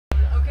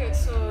Okay,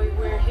 so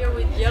we're here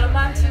with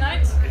Yellowman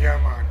tonight. Yeah,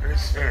 man,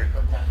 respect.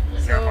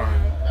 So, Yeah,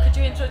 man. could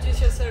you introduce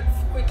yourself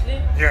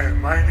quickly? Yeah,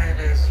 my name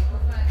is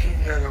King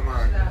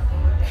Yellowman,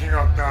 King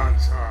of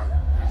Dancehall.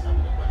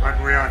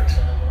 And we're at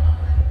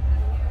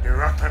the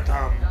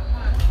Rototom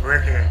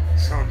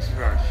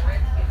Sunsplash.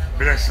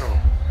 Bless up,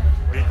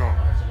 big up,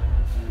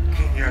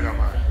 King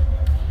Yellowman.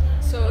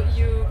 So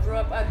you grew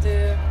up at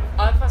the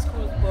Alpha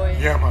School boy?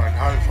 Yeah, man,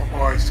 Alpha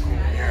Boy School,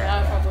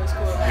 yeah. Alpha Boy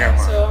School. Yeah, man.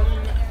 So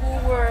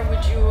who were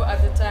with you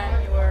at the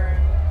time you were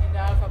in the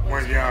Alpha Boy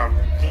Well, School? you have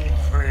Dean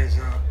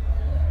Fraser,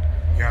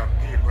 you have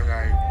people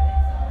like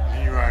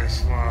Leroy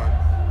Smart,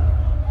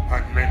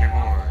 and many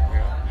more, you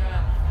know.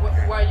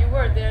 Yeah. While you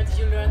were there, did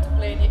you learn to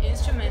play any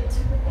instrument?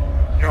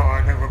 No,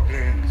 I never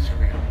played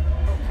instrument.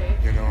 Okay.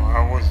 You know,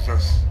 I was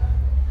just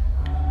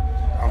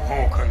a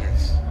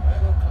vocalist.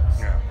 Vocals.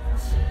 Yeah.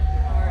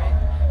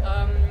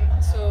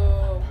 Alright.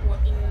 So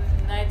in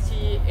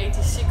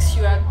 1986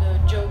 you had the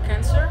jaw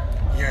cancer.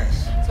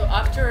 Yes. So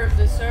after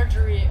the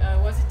surgery,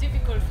 was it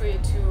difficult for you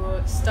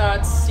to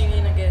start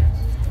singing again?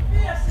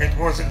 It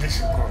wasn't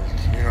difficult,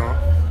 you know.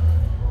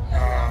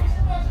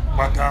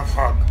 Matter of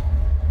fact,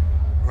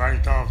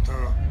 right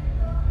after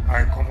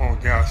I come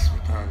out the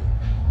hospital,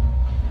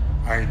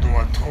 I do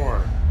a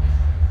tour.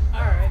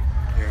 Alright.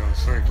 You know,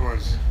 so it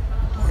was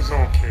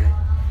okay.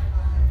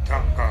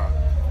 Thank God.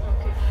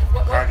 Okay.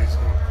 God is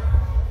good.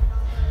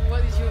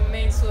 What is your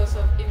main source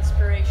of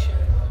inspiration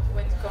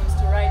when it comes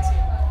to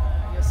writing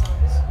your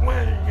songs?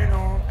 Well, you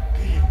know,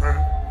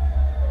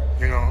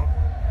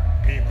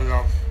 people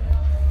of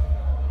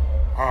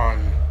all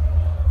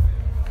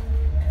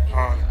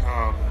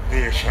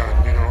nation,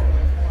 you know,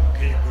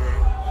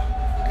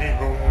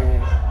 people who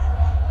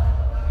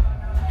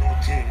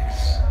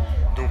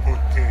do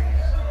good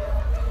things,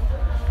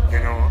 you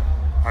know,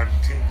 and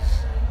things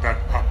that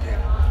happen.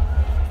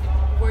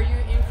 Were you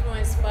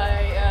influenced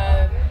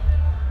by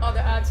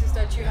other artists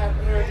that you have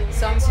heard in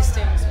sound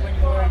systems when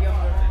you were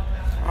younger?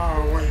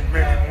 Well,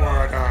 many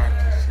more other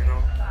artists, you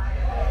know,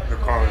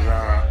 because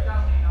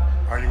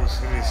I used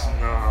to listen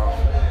to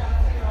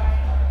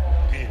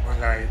people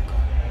like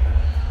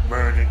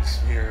Burning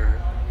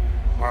Spear,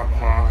 Bob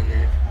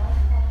Marley,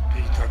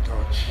 Peter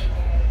Touch,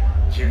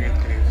 Jimmy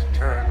Cliff,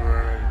 Third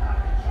World,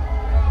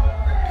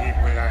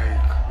 people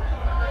like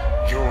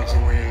George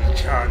Will,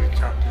 Charlie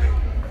Chaplin,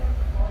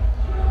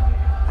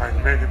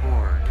 and many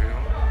more, you know.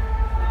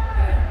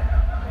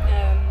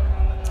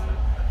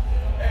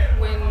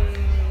 When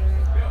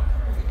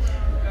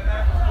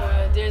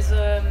there's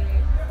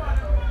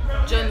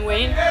John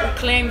Wayne who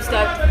claims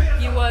that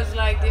he was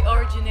like the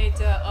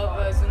originator of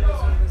Zungu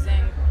Zungu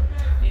Zang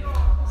in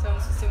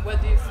sound system.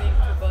 What do you think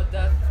about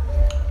that?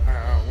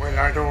 Well,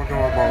 I don't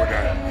know about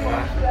that, you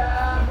know.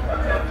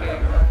 Okay.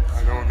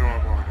 I don't know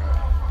about that.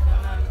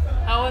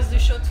 How was the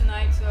show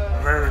tonight?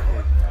 Very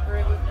good.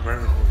 Very good.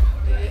 Very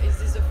good. Is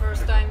this the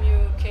first time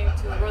you came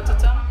to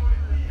Rototom?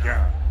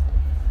 Yeah.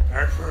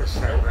 At first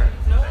time, right?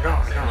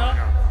 No.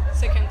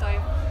 Second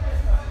time.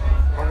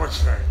 How much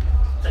time?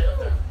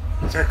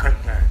 Second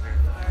time.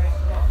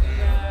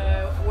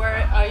 Alright.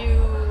 Where are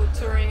you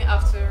touring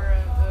after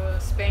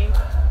Spain?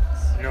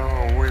 No,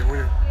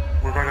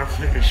 we're gonna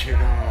finish in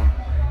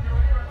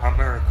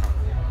America.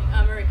 In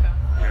America.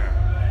 Yeah.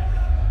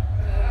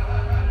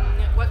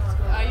 What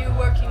are you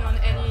working on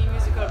any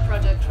musical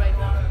project right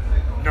now?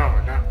 No,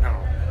 not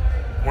now.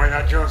 When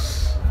I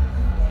just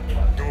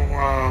do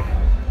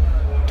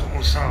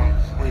 2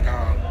 songs with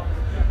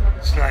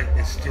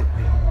Slightly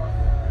Stupid.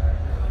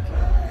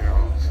 You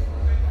know, so.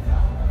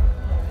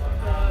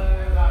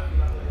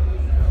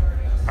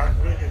 And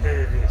Billy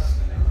Davis.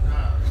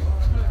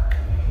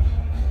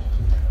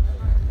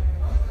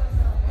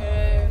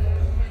 And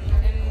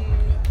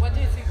what do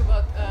you think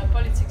about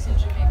politics in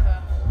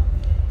Jamaica?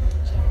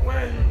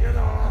 Well, you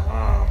know,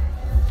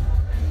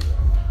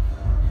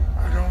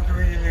 I don't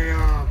really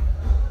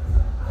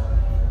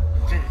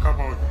think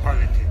about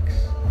politics.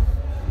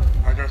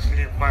 I just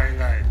live my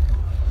life.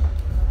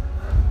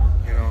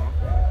 You know,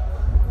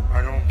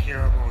 I don't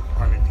care about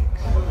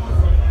politics.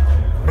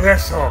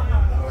 Bless up.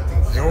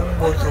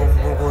 Zumbo,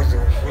 zumbo,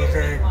 zumbo,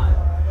 zumbo.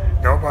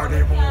 Nobody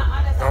move,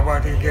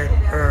 nobody get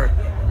hurt.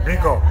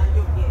 Big up.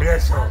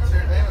 Bless up.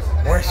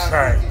 West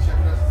Side,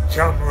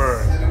 John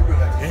World,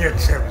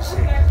 EXMC.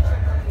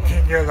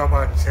 King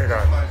Yellowman said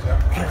that.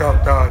 King of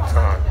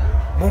Dancehall.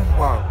 Boom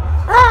bang.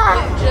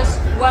 Just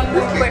one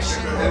more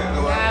question.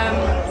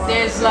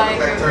 There's like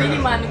a really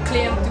man who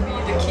claimed to be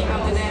the king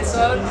of the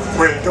dancehall.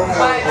 Well, don't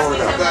worry about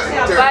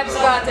that. Vibes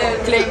Cartel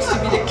claims to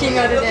be the king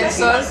of the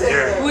dancehall.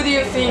 Yeah. Who do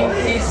you think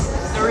is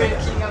the real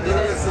king of the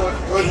dancehall?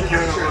 King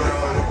Yellowman.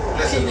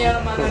 King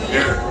Yellowman only?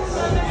 Yeah.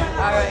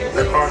 Alright.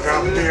 Because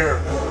I'm there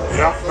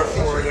long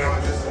before them.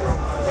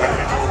 And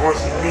if it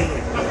wasn't me,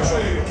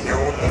 you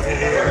wouldn't be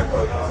here.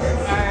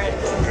 Alright.